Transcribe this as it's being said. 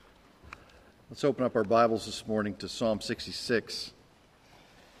Let's open up our Bibles this morning to Psalm 66.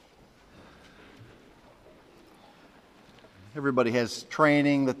 Everybody has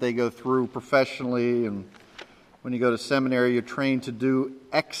training that they go through professionally, and when you go to seminary, you're trained to do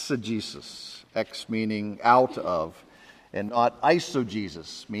exegesis. Ex meaning out of, and not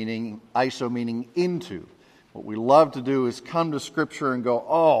eisegesis, meaning into. What we love to do is come to Scripture and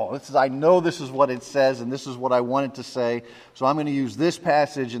go, I know this is what it says, and this is what I want it to say, so I'm going to use this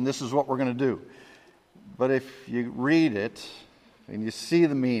passage, and this is what we're going to do. But if you read it, and you see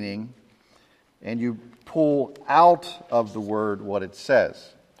the meaning, and you pull out of the Word what it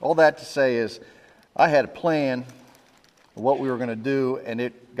says. All that to say is, I had a plan of what we were going to do, and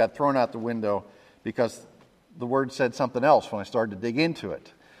it got thrown out the window because the Word said something else when I started to dig into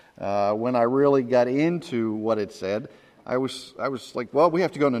it. When I really got into what it said, I was like, well, we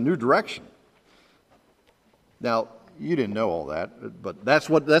have to go in a new direction. Now, you didn't know all that, but that's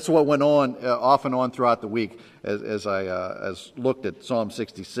what went on off and on throughout the week as I looked at Psalm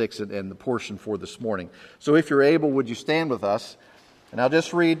 66 and the portion for this morning. So if you're able, would you stand with us? And I'll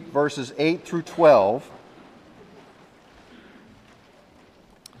just read verses 8 through 12.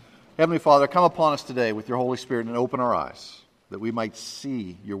 Heavenly Father, come upon us today with your Holy Spirit and open our eyes, that we might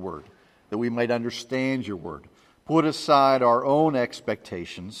see your word, that we might understand your word. Put aside our own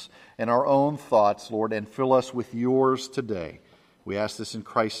expectations and our own thoughts, Lord, and fill us with yours today. We ask this in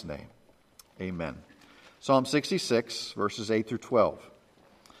Christ's name. Amen. Psalm 66, verses 8 through 12.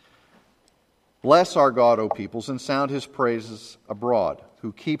 Bless our God, O peoples, and sound his praises abroad,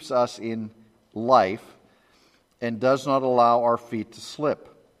 who keeps us in life and does not allow our feet to slip.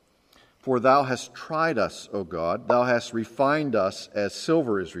 For thou hast tried us, O God, thou hast refined us as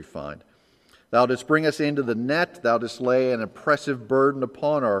silver is refined. Thou didst bring us into the net, thou didst lay an oppressive burden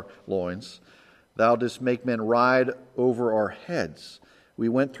upon our loins. Thou didst make men ride over our heads. We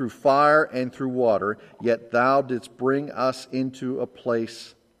went through fire and through water, yet thou didst bring us into a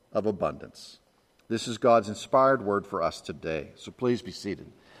place of abundance. This is God's inspired word for us today, so please be seated.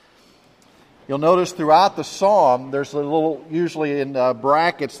 You'll notice throughout the psalm, there's a little, usually in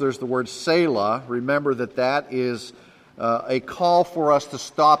brackets, there's the word Selah. Remember that is a call for us to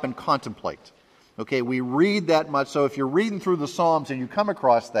stop and contemplate. Okay, we read that much, so if you're reading through the Psalms and you come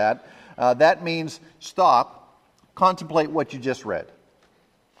across that, that means stop, contemplate what you just read.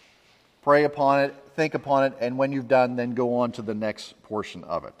 Pray upon it, think upon it, and when you've done, then go on to the next portion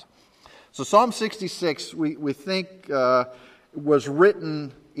of it. So Psalm 66, we think, was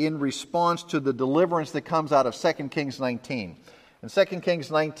written in response to the deliverance that comes out of 2 Kings 19. In 2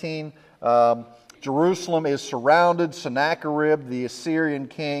 Kings 19, Jerusalem is surrounded. Sennacherib, the Assyrian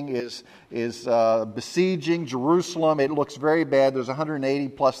king, is besieging Jerusalem. It looks very bad. There's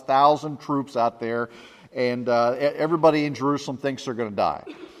 180,000+ troops out there, and everybody in Jerusalem thinks they're going to die.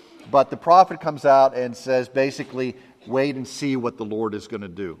 But the prophet comes out and says, basically, wait and see what the Lord is going to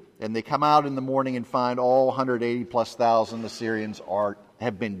do. And they come out in the morning and find all 180,000+ Assyrians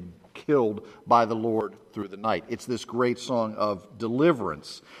have been killed by the Lord through the night. It's this great song of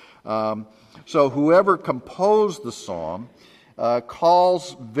deliverance. So whoever composed the psalm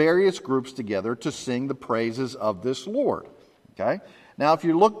calls various groups together to sing the praises of this Lord. Okay. Now, if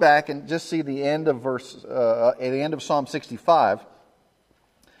you look back and just see the end of at the end of Psalm 65,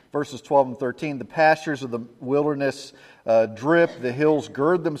 verses 12 and 13, the pastures of the wilderness drip, the hills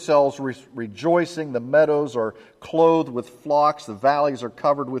gird themselves rejoicing, the meadows are clothed with flocks, the valleys are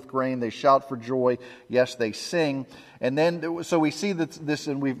covered with grain, they shout for joy, yes, they sing. And then, so we see this,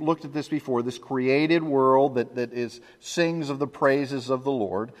 and we've looked at this before, this created world that sings of the praises of the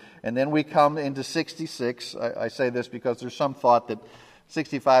Lord. And then we come into 66. I say this because there's some thought that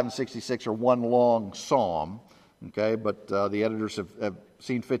 65 and 66 are one long psalm. Okay, but the editors have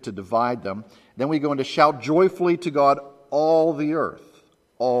seen fit to divide them. Then we go into shout joyfully to God, all the earth.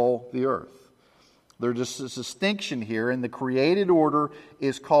 All the earth. There's just this distinction here, and the created order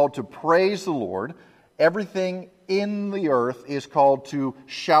is called to praise the Lord. Everything in the earth is called to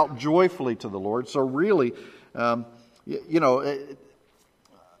shout joyfully to the Lord. So really,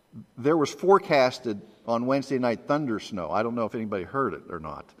 there was forecasted on Wednesday night thunder snow. I don't know if anybody heard it or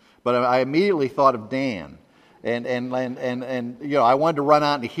not, but I immediately thought of Dan. And I wanted to run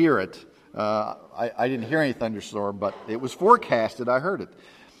out and hear it. I didn't hear any thunderstorm, but it was forecasted. I heard it.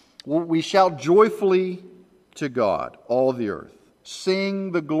 Well, we shout joyfully to God, all the earth.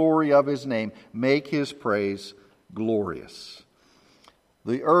 Sing the glory of his name. Make his praise glorious.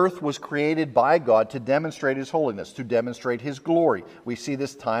 The earth was created by God to demonstrate his holiness, to demonstrate his glory. We see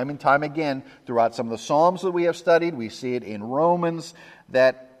this time and time again throughout some of the Psalms that we have studied. We see it in Romans,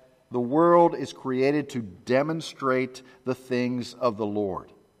 that the world is created to demonstrate the things of the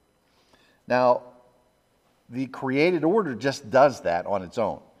Lord. Now, the created order just does that on its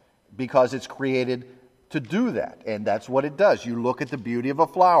own because it's created to do that, and that's what it does. You look at the beauty of a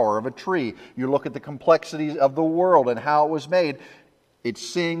flower, of a tree. You look at the complexities of the world and how it was made. It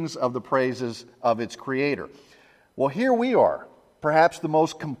sings of the praises of its creator. Well, here we are, perhaps the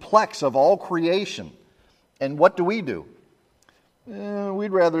most complex of all creation. And what do?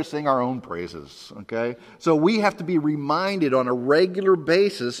 We'd rather sing our own praises, okay? So we have to be reminded on a regular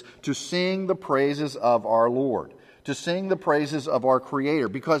basis to sing the praises of our Lord, to sing the praises of our Creator,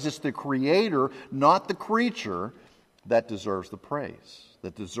 because it's the Creator, not the creature, that deserves the praise,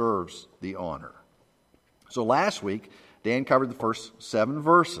 that deserves the honor. So last week, Dan covered the first 7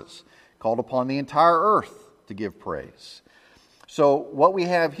 verses, called upon the entire earth to give praise. So what we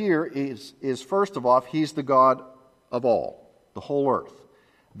have here is first of all, He's the God of all, the whole earth.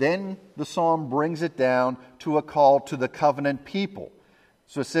 Then the psalm brings it down to a call to the covenant people,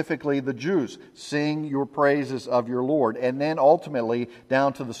 specifically the Jews. Sing your praises of your Lord. And then ultimately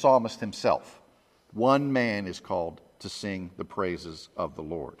down to the psalmist himself. One man is called to sing the praises of the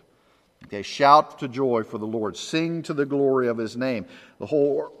Lord. Okay, shout to joy for the Lord. Sing to the glory of His name. The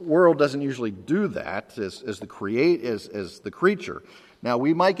whole world doesn't usually do that as the creature. Now,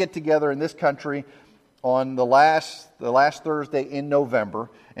 we might get together in this country on the last Thursday in November,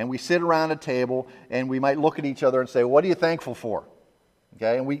 and we sit around a table, and we might look at each other and say, "What are you thankful for?"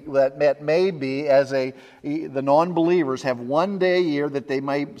 Okay, and that may be the non-believers have one day a year that they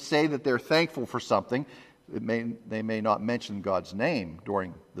may say that they're thankful for something. They may not mention God's name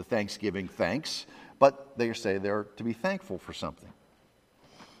during the Thanksgiving thanks, but they say they're to be thankful for something.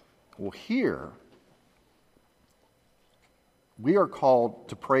 Well, here, we are called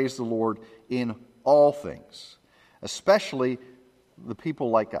to praise the Lord in all things, especially the people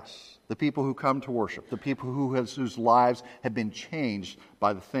like us, the people who come to worship, the people whose lives have been changed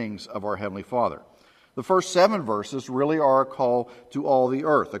by the things of our Heavenly Father. The first 7 verses really are a call to all the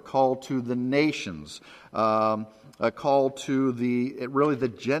earth, a call to the nations, a call to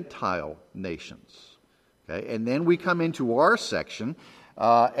the Gentile nations. Okay? And then we come into our section,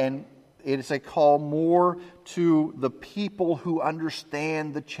 and it is a call more to the people who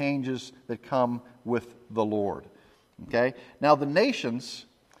understand the changes that come with the Lord. Okay? Now the nations,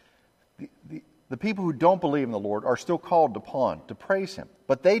 the people who don't believe in the Lord are still called upon to praise Him,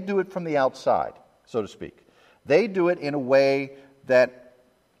 but they do it from the outside, so to speak. They do it in a way that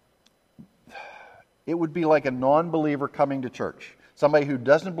it would be like a non-believer coming to church. Somebody who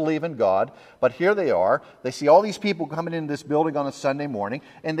doesn't believe in God, but here they are. They see all these people coming into this building on a Sunday morning,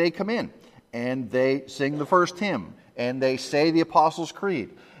 and they come in, and they sing the first hymn, and they say the Apostles'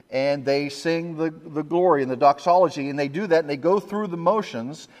 Creed, and they sing the glory and the doxology, and they do that, and they go through the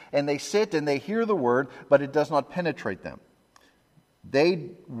motions, and they sit and they hear the word, but it does not penetrate them. They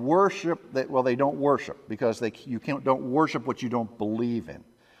worship, they don't worship, because don't worship what you don't believe in.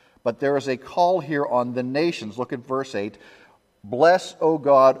 But there is a call here on the nations. Look at verse 8. Bless, O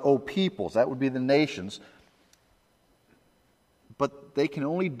God, O peoples. That would be the nations. But they can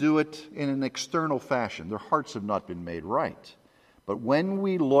only do it in an external fashion. Their hearts have not been made right. But when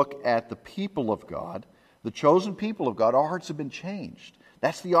we look at the people of God, the chosen people of God, our hearts have been changed.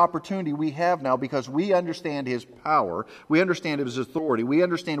 That's the opportunity we have now, because we understand His power, we understand His authority, we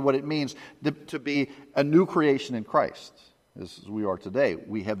understand what it means to be a new creation in Christ. As we are today,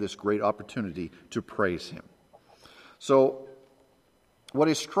 we have this great opportunity to praise Him. So, what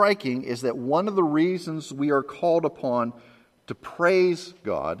is striking is that one of the reasons we are called upon to praise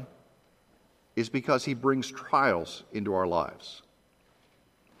God is because He brings trials into our lives.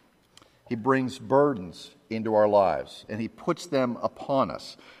 He brings burdens into our lives, and He puts them upon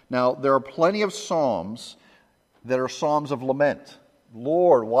us. Now, there are plenty of psalms that are psalms of lament.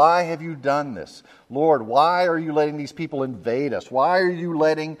 Lord, why have you done this? Lord, why are you letting these people invade us? Why are you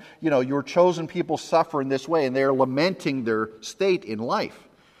letting, your chosen people suffer in this way? And they're lamenting their state in life.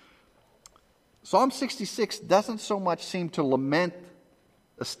 Psalm 66 doesn't so much seem to lament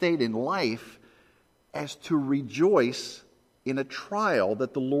a state in life as to rejoice in a trial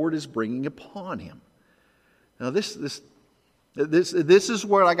that the Lord is bringing upon him. Now, this is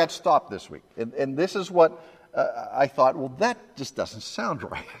where I got stopped this week. And this is what I thought, well, that just doesn't sound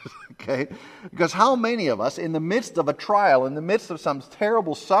right, okay? Because how many of us, in the midst of a trial, in the midst of some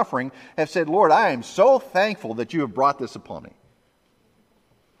terrible suffering, have said, Lord, I am so thankful that you have brought this upon me.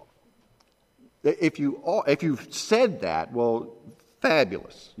 If you've said that, well,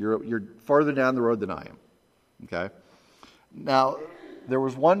 fabulous. You're farther down the road than I am, okay? Now, there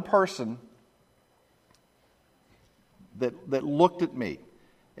was one person that looked at me,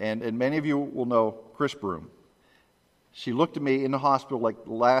 and many of you will know Chris Broom. She looked at me in the hospital like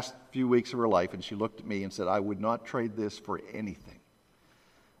the last few weeks of her life, and she looked at me and said, I would not trade this for anything.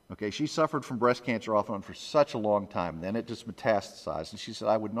 Okay, she suffered from breast cancer off and on for such a long time. Then it just metastasized, and she said,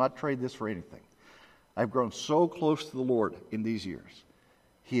 I would not trade this for anything. I've grown so close to the Lord in these years.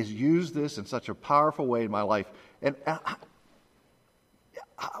 He has used this in such a powerful way in my life. And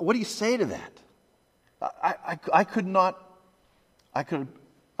what do you say to that? I could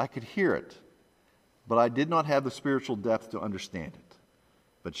hear it, but I did not have the spiritual depth to understand it.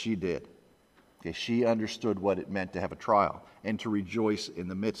 But she did. Okay, she understood what it meant to have a trial and to rejoice in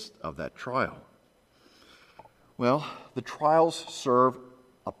the midst of that trial. Well, the trials serve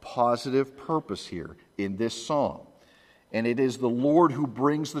a positive purpose here in this psalm. And it is the Lord who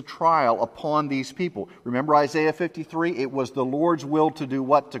brings the trial upon these people. Remember Isaiah 53? It was the Lord's will to do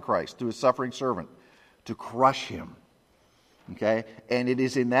what to Christ, to his suffering servant? To crush him. Okay? And it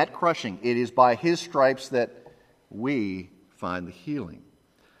is in that crushing, it is by his stripes that we find the healing.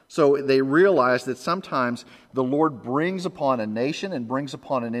 So they realize that sometimes the Lord brings upon a nation and brings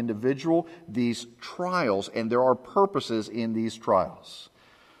upon an individual these trials, and there are purposes in these trials.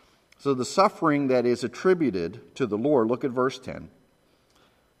 So the suffering that is attributed to the Lord, look at verse 10.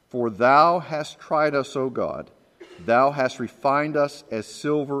 For thou hast tried us, O God. Thou hast refined us as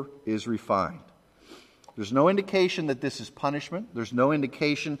silver is refined. There's no indication that this is punishment. There's no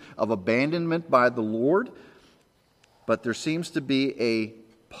indication of abandonment by the Lord. But there seems to be a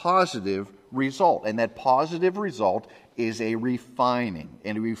positive result. And that positive result is a refining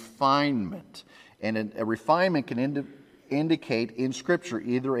and a refinement. And a refinement can indicate in Scripture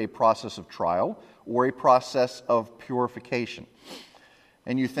either a process of trial or a process of purification.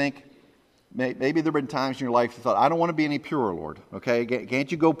 And you think, maybe there have been times in your life you thought, I don't want to be any purer, Lord. Okay, can't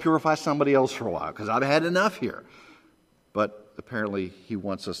you go purify somebody else for a while? Because I've had enough here. But apparently he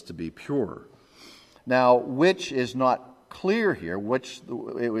wants us to be pure. Now, which is not clear here, which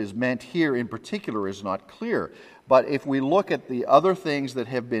it was meant here in particular is not clear. But if we look at the other things that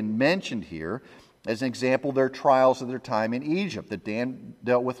have been mentioned here, as an example, their trials of their time in Egypt that Dan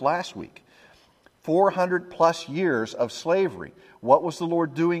dealt with last week. 400 plus years of slavery. What was the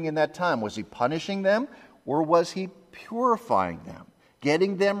Lord doing in that time? Was he punishing them, or was he purifying them,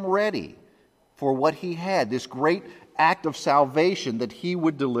 getting them ready for what he had, this great act of salvation that he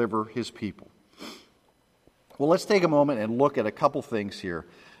would deliver his people? Well, let's take a moment and look at a couple things here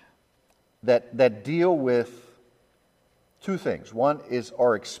that deal with two things. One is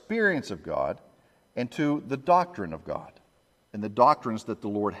our experience of God, and two, the doctrine of God and the doctrines that the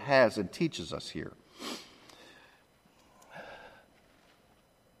Lord has and teaches us here.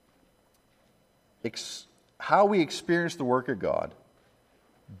 How we experience the work of God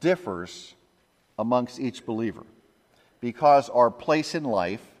differs amongst each believer because our place in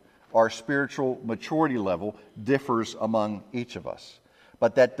life, our spiritual maturity level differs among each of us.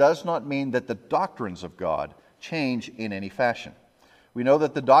 But that does not mean that the doctrines of God change in any fashion. We know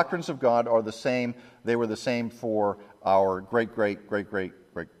that the doctrines of God are the same. They were the same for our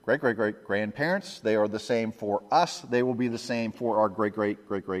great-great-great-great-great-great-great-grandparents. They are the same for us. They will be the same for our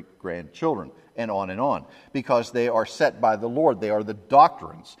great-great-great-great-grandchildren, and on, because they are set by the Lord. They are the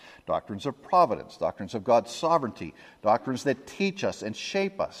doctrines of providence, doctrines of God's sovereignty, doctrines that teach us and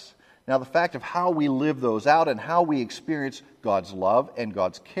shape us. Now, the fact of how we live those out and how we experience God's love and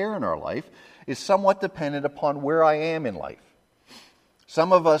God's care in our life is somewhat dependent upon where I am in life.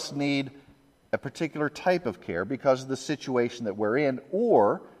 Some of us need a particular type of care because of the situation that we're in,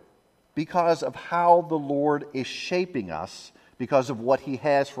 or because of how the Lord is shaping us because of what he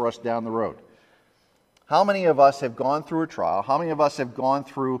has for us down the road. How many of us have gone through a trial? How many of us have gone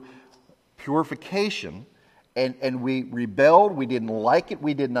through purification and we rebelled, we didn't like it,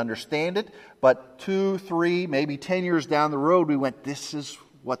 we didn't understand it, but 2, 3, maybe 10 years down the road, we went, this is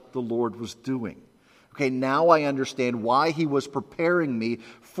what the Lord was doing. Okay, now I understand why he was preparing me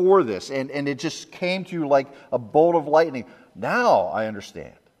for this. And it just came to you like a bolt of lightning. Now I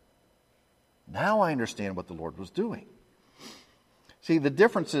understand. Now I understand what the Lord was doing. See, the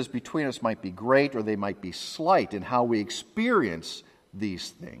differences between us might be great or they might be slight in how we experience these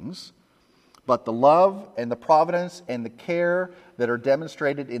things. But the love and the providence and the care that are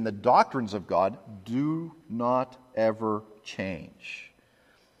demonstrated in the doctrines of God do not ever change.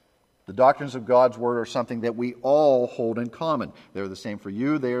 The doctrines of God's Word are something that we all hold in common. They're the same for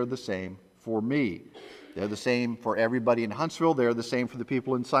you. They are the same for me. They're the same for everybody in Huntsville. They're the same for the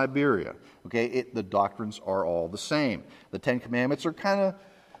people in Siberia. Okay, the doctrines are all the same. The Ten Commandments are kind of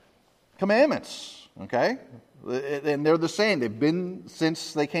commandments. Okay, and they're the same. They've been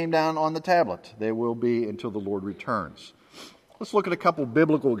since they came down on the tablet. They will be until the Lord returns. let's look at a couple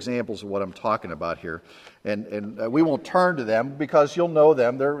biblical examples of what I'm talking about here. And we won't turn to them because you'll know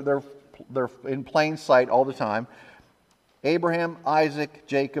them. They're in plain sight all the time. Abraham, Isaac,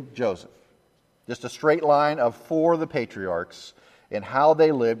 Jacob, Joseph. Just a straight line of 4 of the patriarchs and how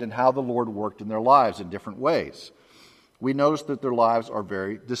they lived and how the Lord worked in their lives in different ways. We notice that their lives are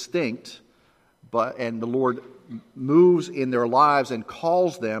very distinct, and the Lord moves in their lives and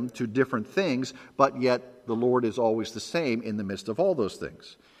calls them to different things, but yet the Lord is always the same in the midst of all those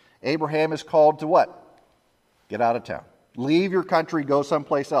things. Abraham is called to what? Get out of town. Leave your country, go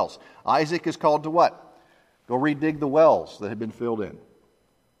someplace else. Isaac is called to what? Go redig the wells that had been filled in.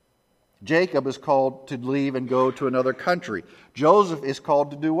 Jacob is called to leave and go to another country. Joseph is called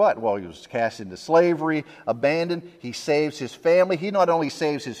to do what? Well, he was cast into slavery, abandoned. He saves his family. He not only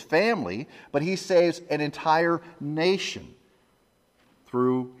saves his family, but he saves an entire nation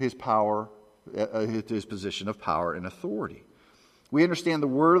through his power, his position of power and authority. We understand the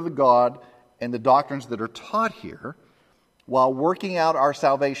Word of the God and the doctrines that are taught here while working out our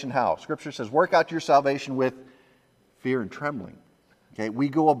salvation how? Scripture says, work out your salvation with fear and trembling. Okay, we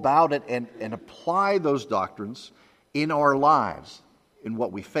go about it and apply those doctrines in our lives, in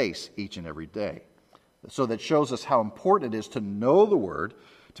what we face each and every day. So that shows us how important it is to know the Word,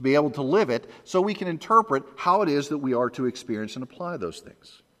 to be able to live it, so we can interpret how it is that we are to experience and apply those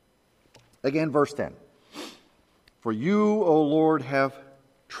things. Again, verse 10. For you, O Lord, have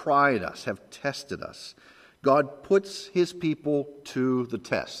tried us, have tested us. God puts his people to the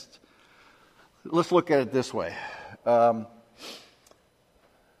test. Let's look at it this way.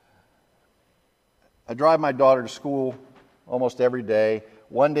 I drive my daughter to school almost every day.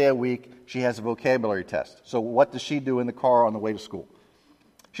 One day a week, she has a vocabulary test. So what does she do in the car on the way to school?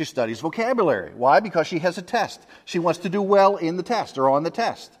 She studies vocabulary. Why? Because she has a test. She wants to do well in the test or on the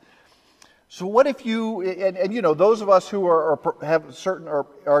test. So what if you, and you know, those of us who are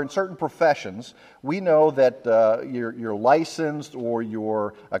in certain professions, we know that you're licensed or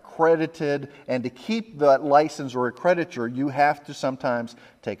you're accredited, and to keep that license or accrediture, you have to sometimes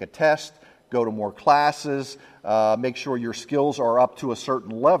take a test, go to more classes, make sure your skills are up to a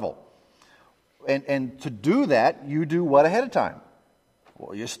certain level. And to do that, you do what ahead of time?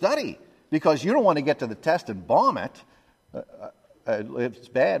 Well, you study, because you don't want to get to the test and bomb it. It's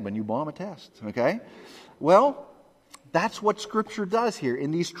bad when you bomb a test, okay? Well, that's what Scripture does here in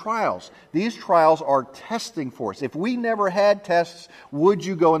these trials. These trials are testing for us. If we never had tests, would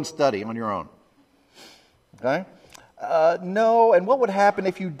you go and study on your own? Okay? No, and what would happen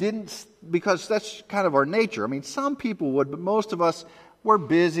if you didn't, because that's kind of our nature. I mean, some people would, but most of us, we're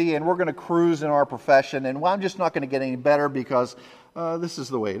busy and we're going to cruise in our profession, and well, I'm just not going to get any better because this is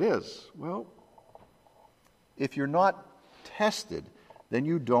the way it is. Well, if you're not tested, then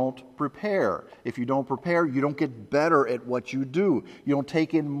you don't prepare. If you don't prepare, you don't get better at what you do. You don't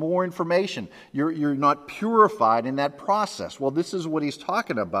take in more information. You're not purified in that process. Well, this is what he's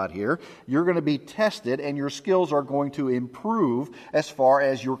talking about here. You're going to be tested, and your skills are going to improve as far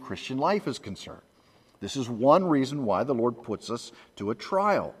as your Christian life is concerned. This is one reason why the Lord puts us to a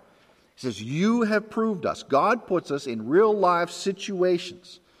trial. He says, you have proved us. God puts us in real life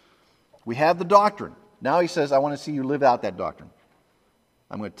situations. We have the doctrine. Now he says, I want to see you live out that doctrine.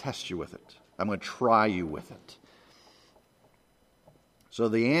 I'm going to test you with it. I'm going to try you with it. So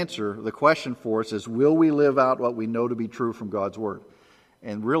the question for us is, will we live out what we know to be true from God's Word?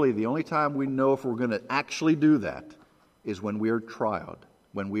 And really, the only time we know if we're going to actually do that is when we are tried,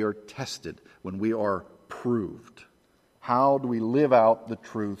 when we are tested, when we are proved. How do we live out the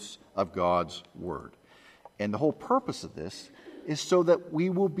truths of God's Word? And the whole purpose of this is so that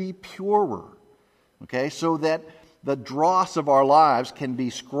we will be purer. Okay, so that the dross of our lives can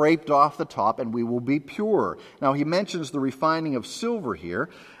be scraped off the top and we will be pure. Now, he mentions the refining of silver here.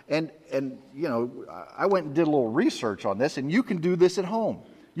 And you know, I went and did a little research on this, and you can do this at home.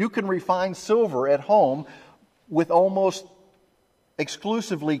 You can refine silver at home with almost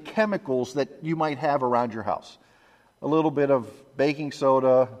exclusively chemicals that you might have around your house. A little bit of baking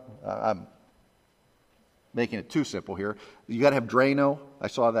soda. I'm making it too simple here. You got to have Drano. I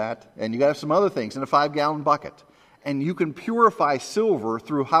saw that. And you got to have some other things in a 5-gallon bucket. And you can purify silver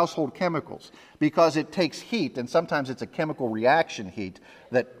through household chemicals because it takes heat, and sometimes it's a chemical reaction heat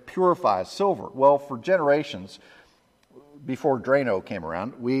that purifies silver. Well, for generations, before Drano came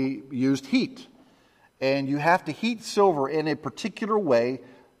around, we used heat. And you have to heat silver in a particular way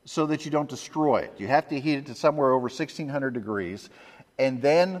so that you don't destroy it. You have to heat it to somewhere over 1,600 degrees. And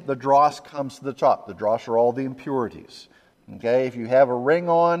then the dross comes to the top. The dross are all the impurities. Okay, if you have a ring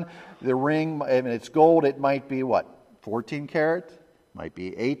on, the ring, and it's gold, it might be what? 14 karat? Might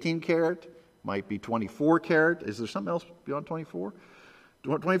be 18 karat? Might be 24 karat. Is there something else beyond 24?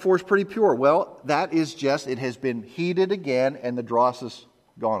 24 is pretty pure. Well, that is just, it has been heated again and the dross has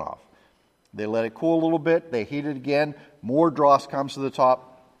gone off. They let it cool a little bit, they heat it again, more dross comes to the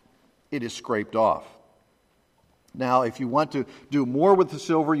top, it is scraped off. Now, if you want to do more with the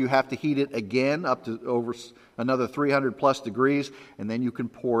silver, you have to heat it again up to over another 300 plus degrees, and then you can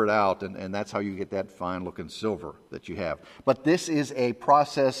pour it out, and that's how you get that fine-looking silver that you have. But this is a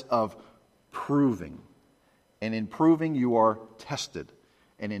process of proving, and in proving you are tested,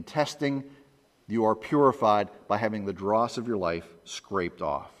 and in testing you are purified by having the dross of your life scraped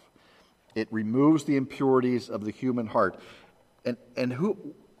off. It removes the impurities of the human heart. And who,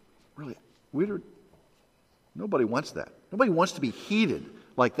 really, nobody wants that. Nobody wants to be heated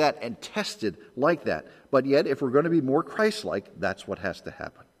like that and tested like that. But yet, if we're going to be more Christ-like, that's what has to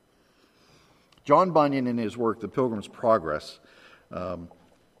happen. John Bunyan, in his work, The Pilgrim's Progress,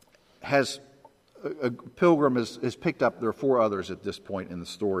 has a pilgrim has picked up, there are 4 others at this point in the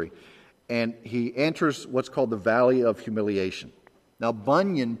story, and he enters what's called the Valley of Humiliation. Now,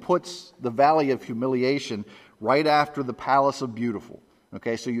 Bunyan puts the Valley of Humiliation right after the Palace of Beautiful.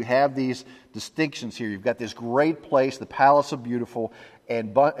 Okay, so you have these distinctions here. You've got this great place, the Palace of Beautiful,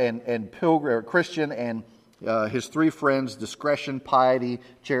 and Pilgrim, Christian and his 3 friends, discretion, piety,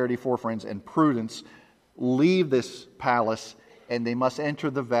 charity, 4 friends, and prudence, leave this palace, and they must enter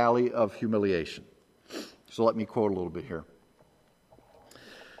the Valley of Humiliation. So let me quote a little bit here.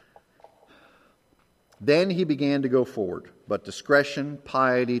 Then he began to go forward, but discretion,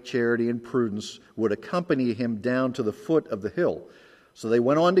 piety, charity, and prudence would accompany him down to the foot of the hill. So they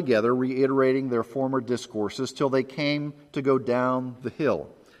went on together, reiterating their former discourses, till they came to go down the hill.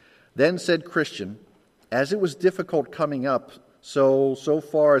 Then said Christian, as it was difficult coming up, so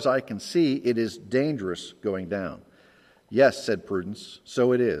far as I can see, it is dangerous going down. Yes, said Prudence,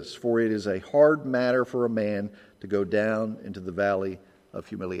 so it is, for it is a hard matter for a man to go down into the valley of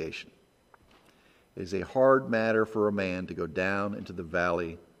humiliation. It is a hard matter for a man to go down into the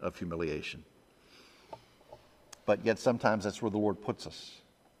valley of humiliation. But yet sometimes that's where the Lord puts us.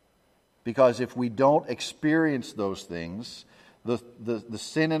 Because if we don't experience those things, the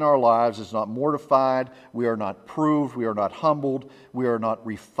sin in our lives is not mortified, we are not proved, we are not humbled, we are not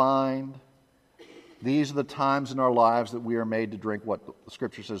refined. These are the times in our lives that we are made to drink what the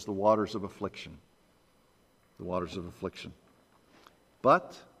Scripture says, the waters of affliction. The waters of affliction.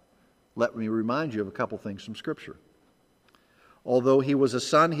 But let me remind you of a couple things from Scripture. Although he was a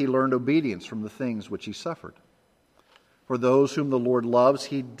son, he learned obedience from the things which he suffered. For those whom the Lord loves,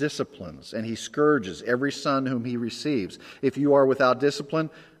 he disciplines, and he scourges every son whom he receives. If you are without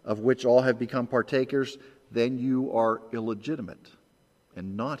discipline, of which all have become partakers, then you are illegitimate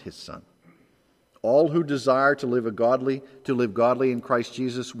and not his son. All who desire to live godly in Christ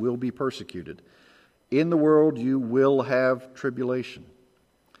Jesus will be persecuted. In the world you will have tribulation.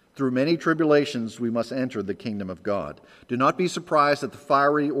 Through many tribulations we must enter the kingdom of God. Do not be surprised at the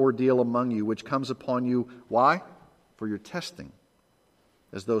fiery ordeal among you which comes upon you. Why? For your testing,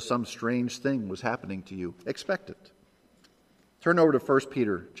 as though some strange thing was happening to you. Expect it. Turn over to 1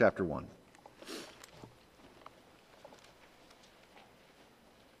 Peter chapter 1.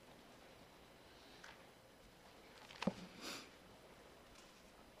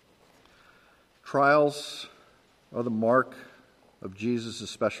 Trials are the mark of Jesus'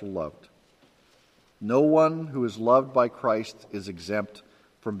 special loved. No one who is loved by Christ is exempt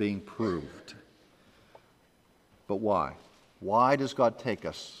from being proved. But why? Why does God take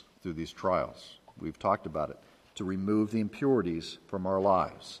us through these trials? We've talked about it. To remove the impurities from our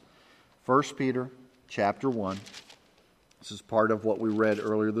lives. 1 Peter chapter 1. This is part of what we read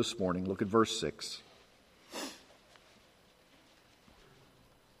earlier this morning. Look at verse 6.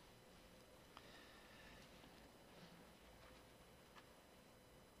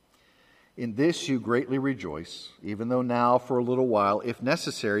 In this you greatly rejoice, even though now for a little while, if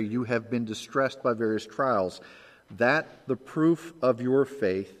necessary, you have been distressed by various trials, that the proof of your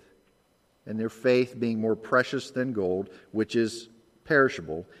faith, and their faith being more precious than gold, which is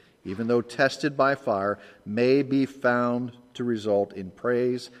perishable, even though tested by fire, may be found to result in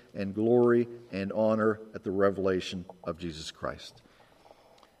praise and glory and honor at the revelation of Jesus Christ.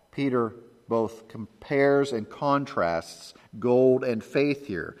 Peter both compares and contrasts gold and faith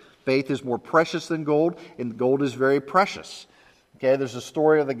here. Faith is more precious than gold, and gold is very precious. Okay, there's a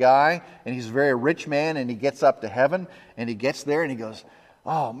story of the guy, and he's a very rich man, and he gets up to heaven, and he gets there, and he goes,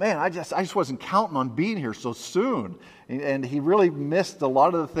 oh man, I just wasn't counting on being here so soon. And he really missed a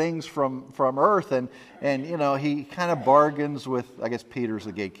lot of the things from earth, and you know, he kind of bargains with, I guess Peter's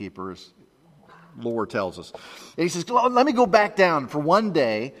the gatekeeper, lore tells us. And he says, let me go back down for one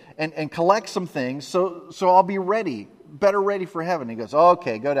day and collect some things so I'll be ready, better ready for heaven. He goes,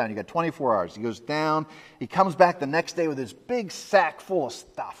 okay, go down. You got 24 hours. He goes down. He comes back the next day with this big sack full of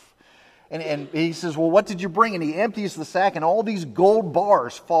stuff. And he says, well, what did you bring? And he empties the sack, and all these gold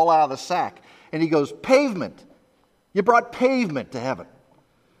bars fall out of the sack. And he goes, pavement. You brought pavement to heaven.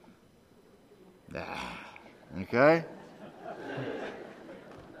 Okay?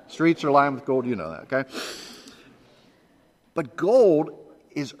 Streets are lined with gold, you know that, okay? But gold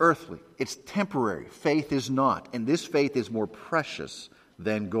is earthly. It's temporary. Faith is not. And this faith is more precious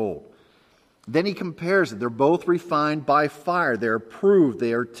than gold. Then he compares it. They're both refined by fire. They're proved.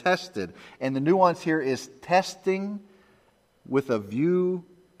 They are tested. And the nuance here is testing with a view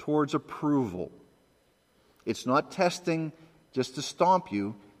towards approval. It's not testing just to stomp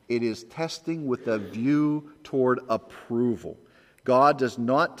you. It is testing with a view toward approval. God does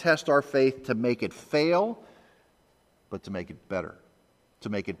not test our faith to make it fail, but to make it better, to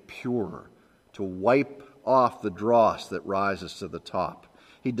make it purer, to wipe off the dross that rises to the top.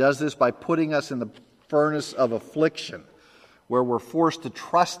 He does this by putting us in the furnace of affliction, where we're forced to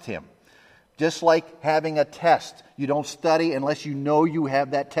trust Him. Just like having a test. You don't study unless you know you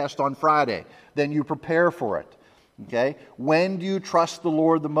have that test on Friday. Then you prepare for it. Okay? When do you trust the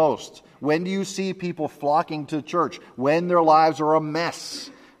Lord the most? When do you see people flocking to church? When their lives are a mess.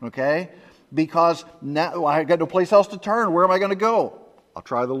 Okay? Because now I got no place else to turn. Where am I going to go? I'll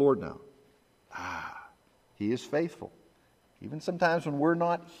try the Lord now. He is faithful. Even sometimes when we're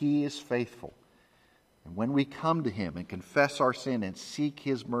not, He is faithful. And when we come to Him and confess our sin and seek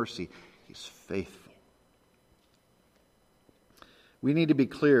His mercy, He's faithful. We need to be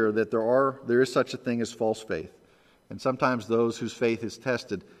clear that there is such a thing as false faith. And sometimes those whose faith is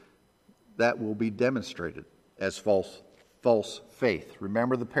tested, that will be demonstrated as false faith.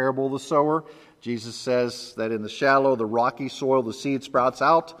 Remember the parable of the sower? Jesus says that in the shallow, the rocky soil, the seed sprouts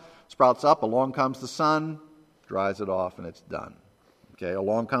up, along comes the sun, dries it off, and it's done. Okay,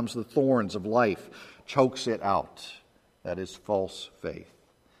 along comes the thorns of life, chokes it out. That is false faith.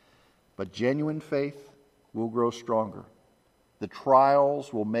 But genuine faith will grow stronger. The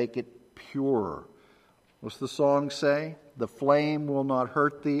trials will make it purer. What's the song say? The flame will not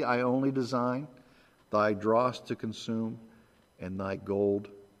hurt thee, I only design thy dross to consume and thy gold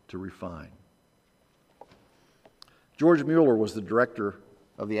to refine. George Mueller was the director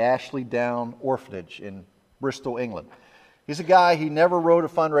of the Ashley Down Orphanage in Bristol, England. He's a guy, he never wrote a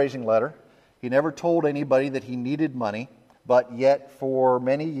fundraising letter. He never told anybody that he needed money, but yet for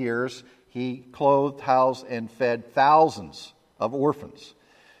many years he clothed, housed, and fed thousands of orphans.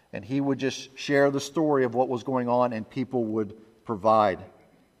 And he would just share the story of what was going on, and people would provide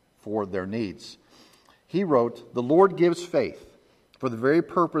for their needs. He wrote, "The Lord gives faith for the very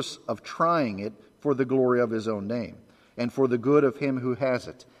purpose of trying it for the glory of His own name, and for the good of him who has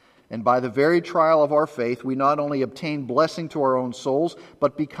it. And by the very trial of our faith, we not only obtain blessing to our own souls,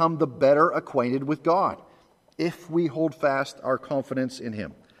 but become the better acquainted with God, if we hold fast our confidence in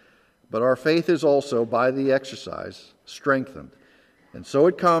Him. But our faith is also, by the exercise, strengthened. And so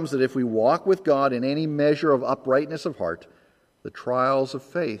it comes that if we walk with God in any measure of uprightness of heart, the trials of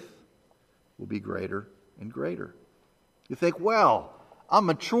faith will be greater and greater." You think, well, I'm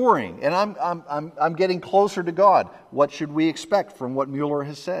maturing and I'm getting closer to God. What should we expect from what Mueller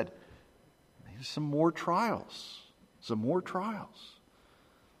has said? Some more trials. Some more trials.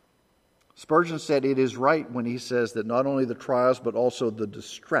 Spurgeon said it is right when he says that not only the trials but also the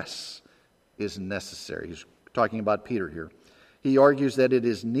distress is necessary. He's talking about Peter here. He argues that it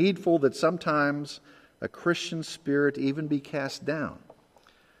is needful that sometimes a Christian spirit even be cast down.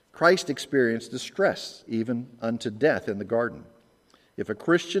 Christ experienced distress even unto death in the garden. If a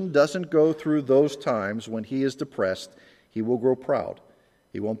Christian doesn't go through those times when he is depressed, he will grow proud.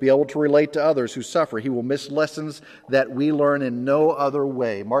 He won't be able to relate to others who suffer. He will miss lessons that we learn in no other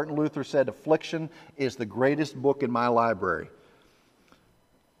way. Martin Luther said, "Affliction is the greatest book in my library."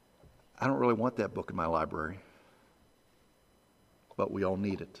 I don't really want that book in my library. But we all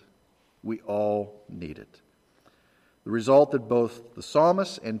need it. We all need it. The result that both the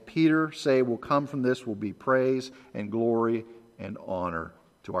psalmist and Peter say will come from this will be praise and glory and honor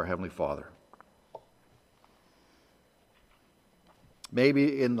to our Heavenly Father.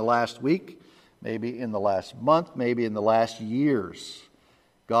 Maybe in the last week, maybe in the last month, maybe in the last years,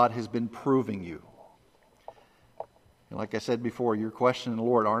 God has been proving you. And like I said before, you're questioning the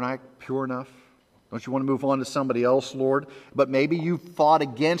Lord, aren't I pure enough? Don't you want to move on to somebody else, Lord? But maybe you fought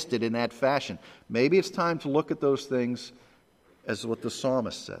against it in that fashion. Maybe it's time to look at those things as what the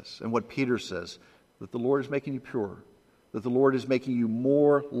psalmist says and what Peter says, that the Lord is making you pure, that the Lord is making you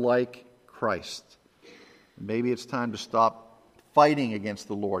more like Christ. Maybe it's time to stop fighting against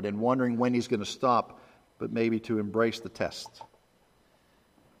the Lord and wondering when He's going to stop, but maybe to embrace the test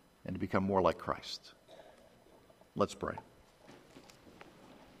and to become more like Christ. Let's pray.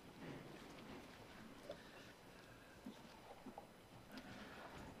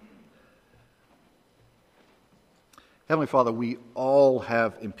 Heavenly Father, we all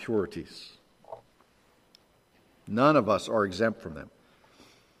have impurities. None of us are exempt from them.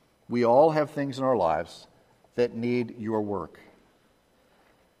 We all have things in our lives that need your work.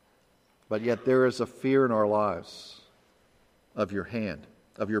 But yet there is a fear in our lives of your hand,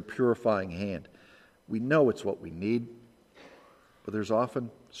 of your purifying hand. We know it's what we need, but there's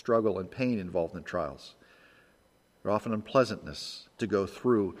often struggle and pain involved in trials. There's often unpleasantness to go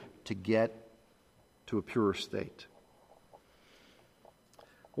through to get to a pure state.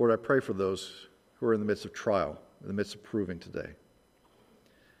 Lord, I pray for those who are in the midst of trial, in the midst of proving today,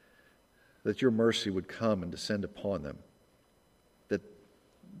 that your mercy would come and descend upon them, that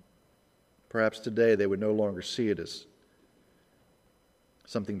perhaps today they would no longer see it as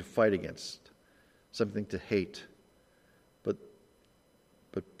something to fight against, something to hate, but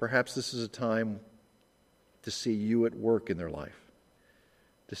perhaps this is a time to see you at work in their life,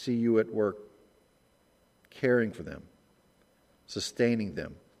 to see you at work caring for them, sustaining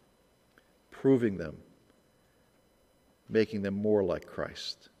them, proving them, making them more like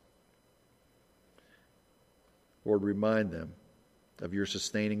Christ. Lord, remind them of your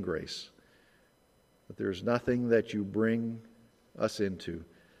sustaining grace, that there is nothing that you bring us into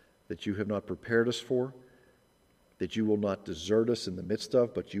that you have not prepared us for, that you will not desert us in the midst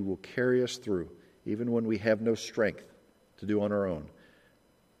of, but you will carry us through, even when we have no strength to do on our own,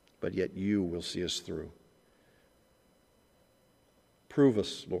 but yet you will see us through. Prove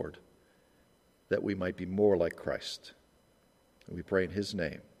us, Lord, that we might be more like Christ. And we pray in his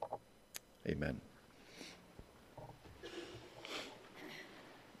name. Amen.